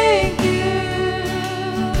thank you.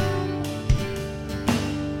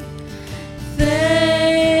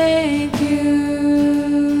 Thank you.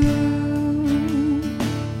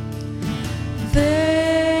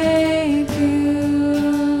 Thank you.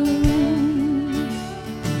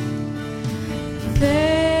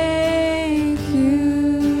 Thank you.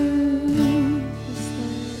 Yes,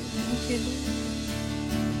 Lord. Thank you, Lord.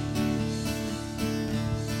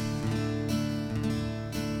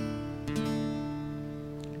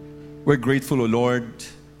 We're grateful, O Lord,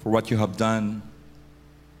 for what you have done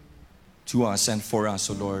to us and for us,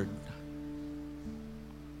 O Lord.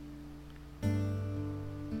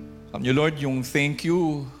 Alam niyo, Lord, yung thank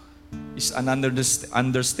you is an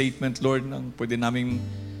understatement, Lord, ng pwede naming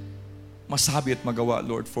masabi at magawa,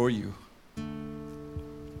 Lord, for you.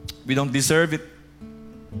 We don't deserve it.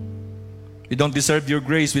 We don't deserve your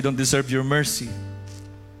grace. We don't deserve your mercy.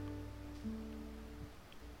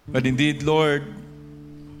 But indeed, Lord,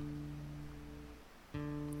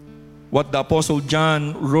 what the Apostle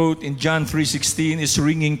John wrote in John 3:16 is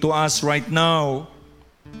ringing to us right now.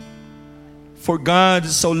 For God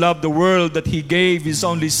so loved the world that He gave His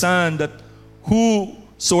only Son, that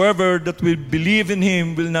whosoever that will believe in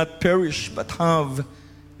Him will not perish but have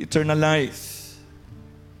eternal life.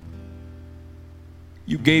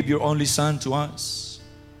 You gave your only Son to us.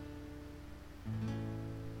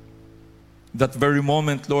 That very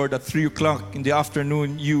moment, Lord, at 3 o'clock in the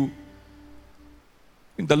afternoon,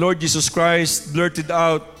 when the Lord Jesus Christ blurted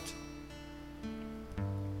out,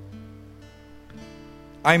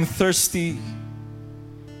 I'm thirsty.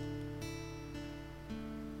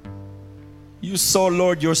 You saw,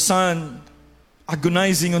 Lord, your Son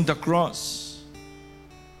agonizing on the cross.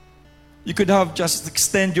 You could have just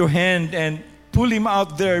extend your hand and pull Him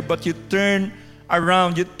out there, but you turn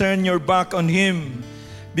around, you turn your back on Him,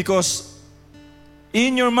 because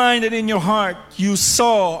in your mind and in your heart, you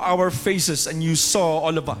saw our faces and you saw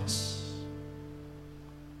all of us.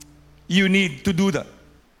 You need to do that.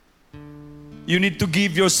 You need to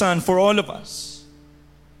give your Son for all of us.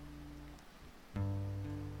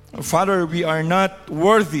 Father, we are not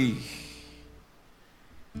worthy.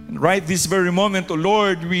 And right this very moment, O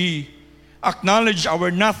Lord, we acknowledge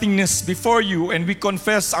our nothingness before you, and we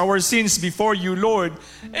confess our sins before you, Lord,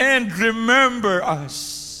 and remember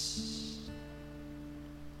us.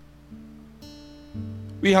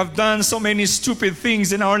 We have done so many stupid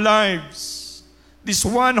things in our lives. This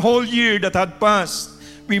one whole year that had passed,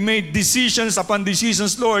 we made decisions upon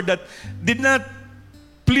decisions, Lord, that did not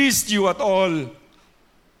please you at all.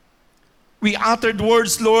 We uttered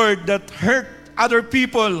words, Lord, that hurt other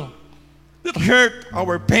people, that hurt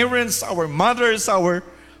our parents, our mothers, our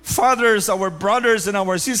fathers, our brothers and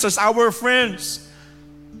our sisters, our friends.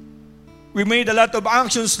 We made a lot of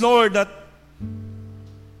actions, Lord, that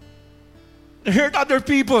hurt other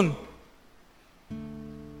people.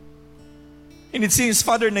 And it seems,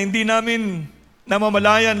 Father, na hindi namin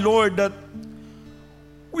namamalayan, Lord, that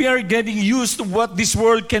we are getting used to what this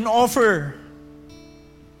world can offer.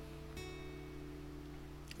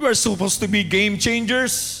 We are supposed to be game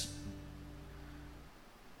changers.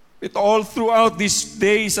 But all throughout these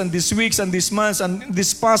days and these weeks and these months and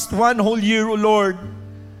this past one whole year, O Lord,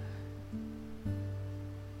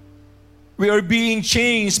 we are being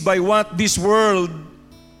changed by what this world,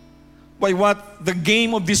 by what the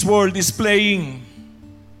game of this world is playing.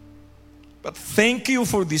 But thank you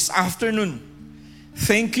for this afternoon.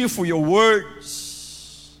 Thank you for your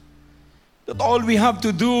words. That all we have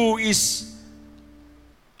to do is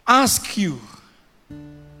ask you.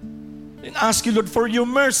 And ask you, Lord, for your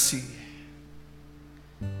mercy.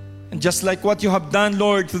 And just like what you have done,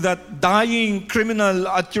 Lord, to that dying criminal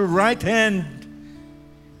at your right hand,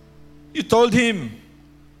 you told him,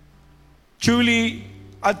 truly,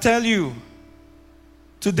 I tell you,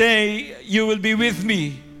 today you will be with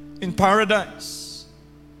me in paradise.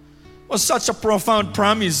 It was such a profound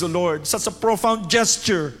promise, O Lord, such a profound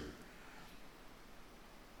gesture.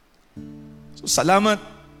 So, salamat,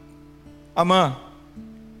 Ama.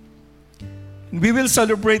 And we will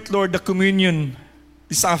celebrate, Lord, the communion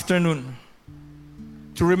this afternoon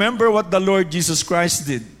to remember what the Lord Jesus Christ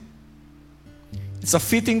did. It's a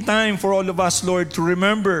fitting time for all of us, Lord, to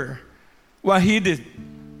remember what He did.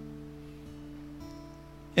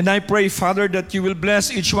 And I pray, Father, that you will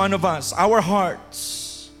bless each one of us, our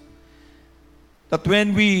hearts, that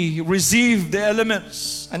when we receive the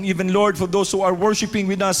elements, and even, Lord, for those who are worshiping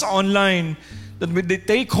with us online, that when they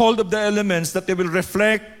take hold of the elements, that they will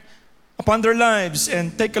reflect upon their lives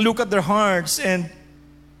and take a look at their hearts and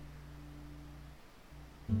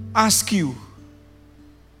ask you,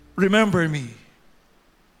 remember me.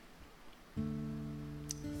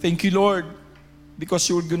 Thank you, Lord, because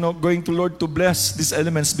you're going to, Lord, to bless these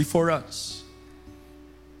elements before us.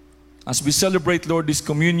 As we celebrate, Lord, this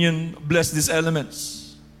communion, bless these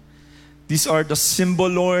elements. These are the symbol,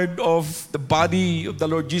 Lord, of the body of the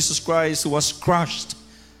Lord Jesus Christ, who was crushed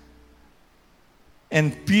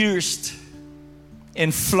and pierced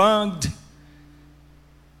and flogged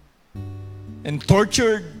and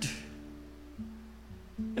tortured,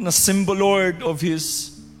 and a symbol, Lord, of His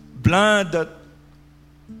blood that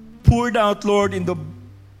poured out, Lord, in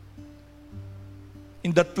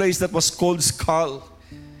that place that was called skull.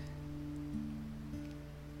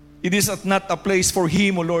 It is not a place for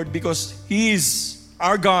Him, O Lord, because He is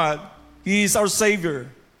our God, He is our Savior.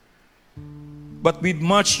 But with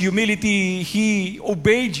much humility, He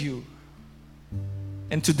obeyed you.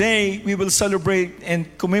 And today, we will celebrate and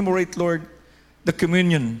commemorate, Lord, the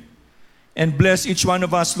communion. And bless each one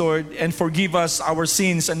of us, Lord, and forgive us our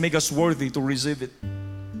sins and make us worthy to receive it.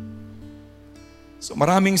 So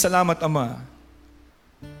maraming salamat, Ama.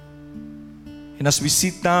 And as we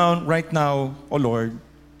sit down right now, O Lord,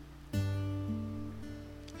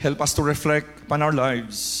 help us to reflect upon our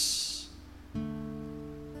lives.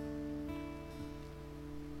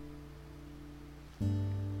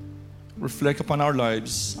 Reflect upon our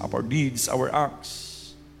lives, our deeds, our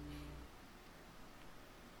acts.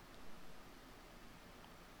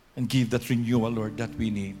 And give that renewal, Lord, that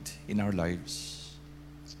we need in our lives.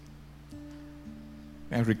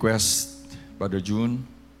 May I request Brother June,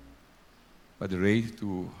 Brother Ray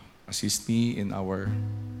to assist me in our...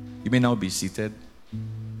 You may now be seated.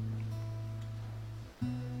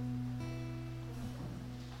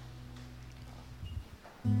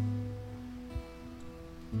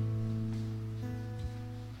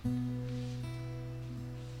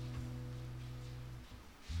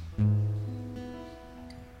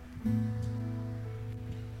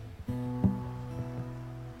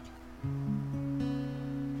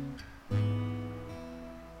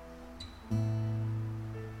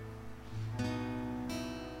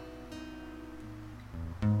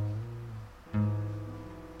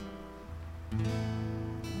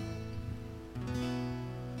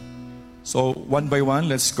 So one by one,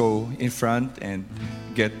 let's go in front and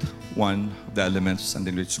get one of the elements, and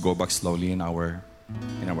then let's go back slowly in our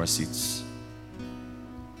seats.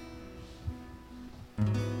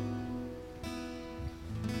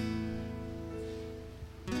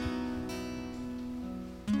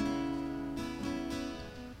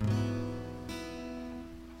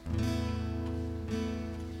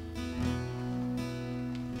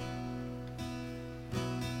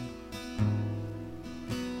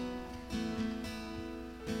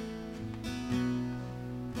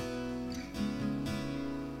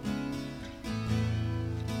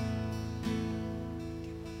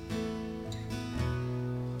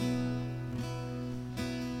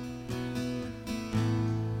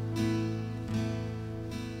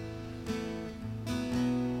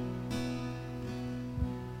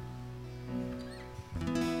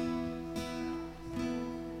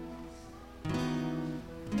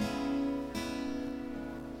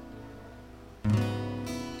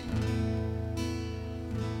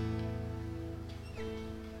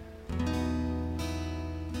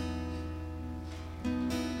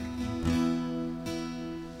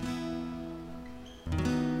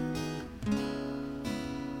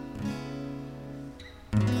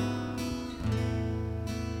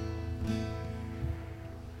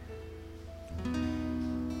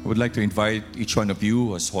 I would like to invite each one of you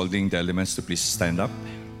who is holding the elements to please stand up.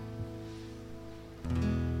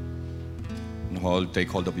 And take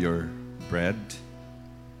hold of your bread.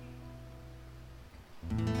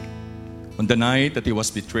 On the night that he was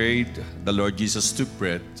betrayed, the Lord Jesus took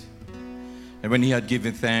bread, and when he had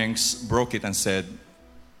given thanks, broke it and said,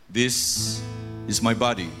 "This is my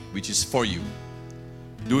body, which is for you.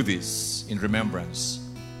 Do this in remembrance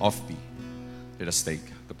of me." Let us take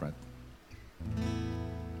the bread.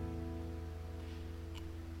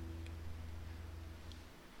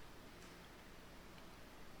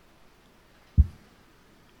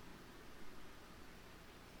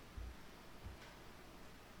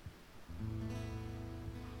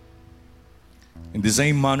 In the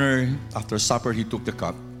same manner, after supper, he took the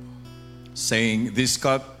cup, saying, "This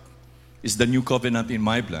cup is the new covenant in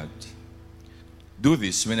my blood. Do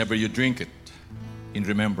this whenever you drink it in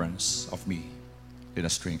remembrance of me." Let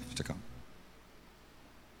us drink the cup.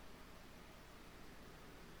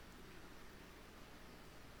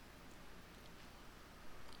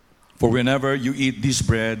 For whenever you eat this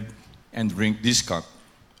bread and drink this cup,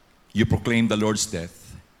 you proclaim the Lord's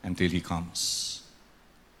death until He comes.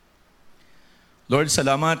 Lord,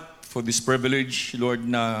 salamat for this privilege, Lord,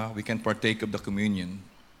 na we can partake of the communion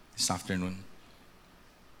this afternoon.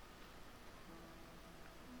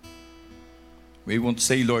 We won't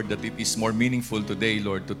say, Lord, that it is more meaningful today,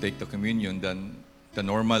 Lord, to take the communion than the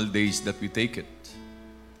normal days that we take it.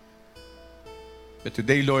 But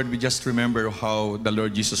today, Lord, we just remember how the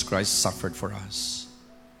Lord Jesus Christ suffered for us.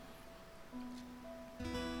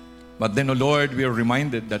 But then, O Lord, we are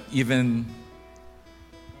reminded that even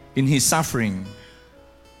in His suffering,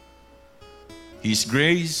 His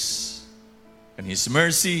grace and His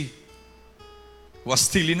mercy was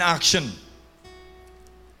still in action,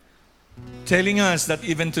 telling us that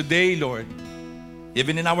even today, Lord,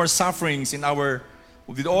 even in our sufferings,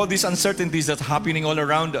 with all these uncertainties that are happening all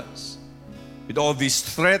around us, with all this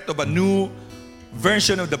threat of a new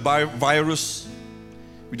version of the virus,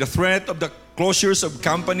 with the threat of the closures of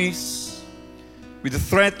companies, with the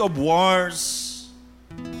threat of wars,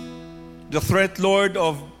 the threat, Lord,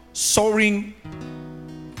 of soaring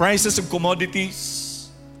prices of commodities.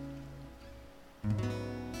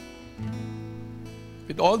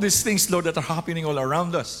 With all these things, Lord, that are happening all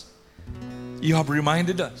around us, you have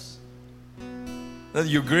reminded us that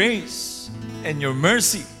your grace and your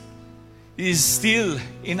mercy is still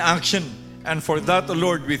in action. And for that, O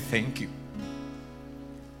Lord, we thank you.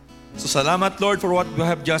 So salamat, Lord, for what you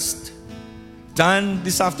have just done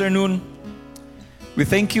this afternoon. We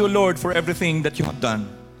thank you, Lord, for everything that you have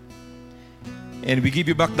done. And we give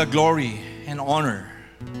you back the glory and honor.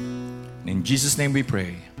 In Jesus' name we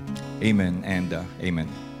pray. Amen and amen.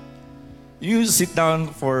 You sit down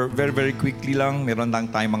for very, very quickly lang. Meron lang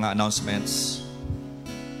tayong mga announcements.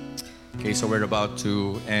 Okay, so we're about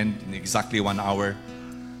to end in exactly 1 hour.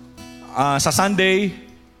 Sa Sunday,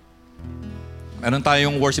 meron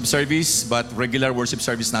tayong worship service, but regular worship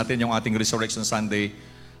service natin, yung ating Resurrection Sunday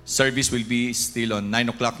service will be still on 9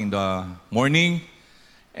 o'clock in the morning.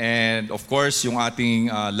 And of course, yung ating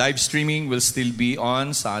live streaming will still be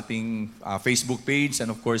on sa ating Facebook page and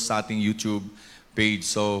of course sa ating YouTube page.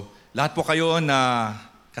 So, lahat po kayo na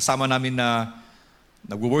kasama namin na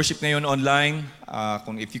nag-worship ngayon online,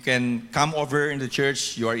 if you can come over in the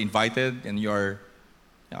church, you are invited and you are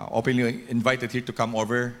openly invited here to come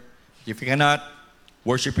over. If you cannot,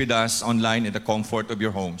 worship with us online in the comfort of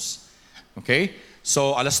your homes. Okay?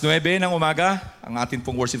 So, 9:00 ng umaga, ang ating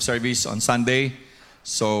pong worship service on Sunday.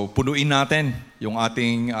 So, punuin natin yung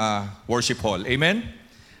ating worship hall. Amen?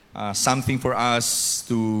 Something for us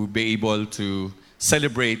to be able to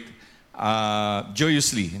celebrate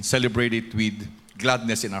joyously and celebrate it with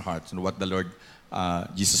gladness in our hearts and what the Lord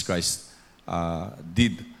Jesus Christ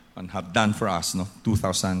did and have done for us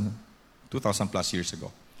 2,000 plus years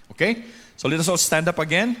ago. Okay? So let us all stand up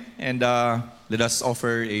again and let us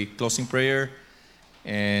offer a closing prayer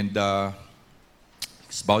and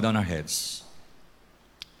let's bow down our heads.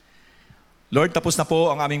 Lord, tapos na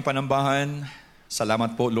po ang aming panambahan.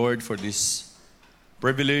 Salamat po, Lord, for this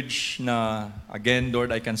privilege na, again,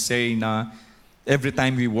 Lord, I can say na every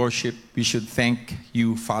time we worship, we should thank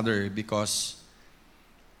you, Father, because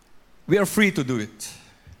we are free to do it.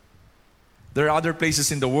 There are other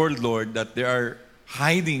places in the world, Lord, that they are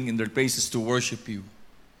hiding in their places to worship you.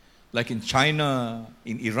 Like in China,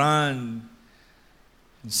 in Iran,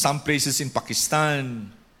 in some places in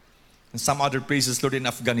Pakistan, and some other places, Lord, in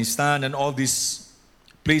Afghanistan, and all these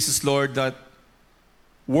places, Lord, that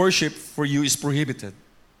worship for you is prohibited.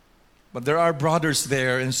 But there are brothers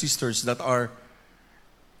there and sisters that are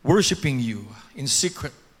worshiping you in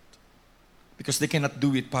secret because they cannot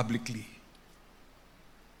do it publicly.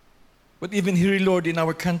 But even here, Lord, in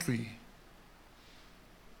our country,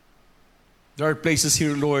 there are places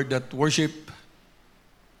here, Lord, that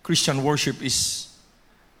Christian worship it's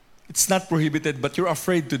not prohibited, but you're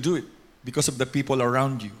afraid to do it because of the people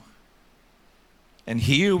around you. And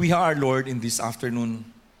here we are, Lord, in this afternoon,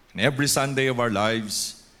 and every Sunday of our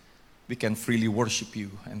lives, we can freely worship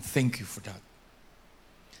you, and thank you for that.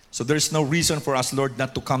 So there is no reason for us, Lord,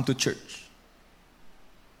 not to come to church,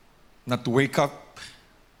 not to wake up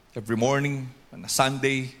every morning on a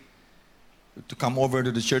Sunday, to come over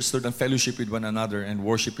to the church, Lord, and fellowship with one another and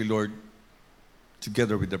worship you, Lord,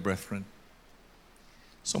 together with the brethren.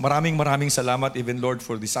 So maraming salamat even, Lord,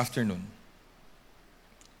 for this afternoon,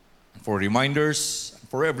 for reminders,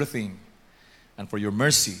 for everything, and for your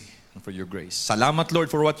mercy and for your grace. Salamat, Lord,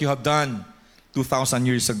 for what you have done 2,000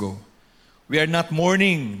 years ago. We are not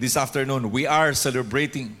mourning this afternoon. We are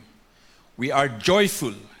celebrating. We are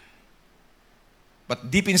joyful.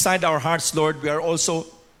 But deep inside our hearts, Lord, we are also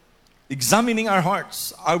examining our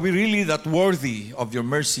hearts. Are we really that worthy of your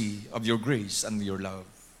mercy, of your grace, and your love?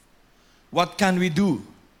 What can we do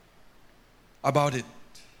about it?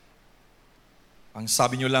 Ang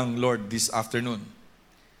sabi nyo lang, Lord, this afternoon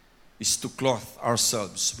is to clothe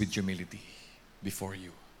ourselves with humility before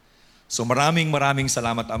you. So maraming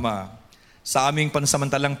salamat, Ama, sa aming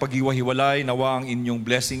pansamantalang paghiwa-hiwalay. Nawa ang inyong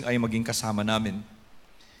blessing ay maging kasama namin.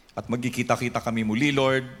 At magkikita-kita kami muli,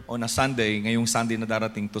 Lord, on a Sunday, ngayong Sunday na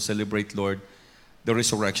darating to celebrate, Lord, the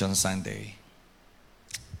Resurrection Sunday.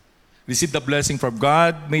 Receive the blessing from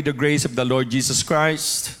God. May the grace of the Lord Jesus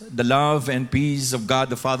Christ, the love and peace of God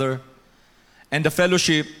the Father, and the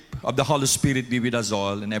fellowship of the Holy Spirit be with us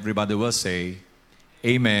all. And everybody will say,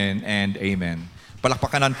 Amen and Amen.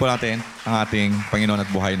 Palakpakanan po natin ang ating Panginoon at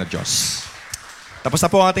buhay na Diyos. Tapos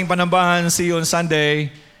na po ang ating panambahan. See you on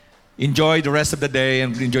Sunday. Enjoy the rest of the day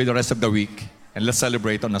and enjoy the rest of the week. And let's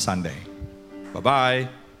celebrate on a Sunday.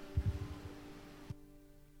 Bye-bye.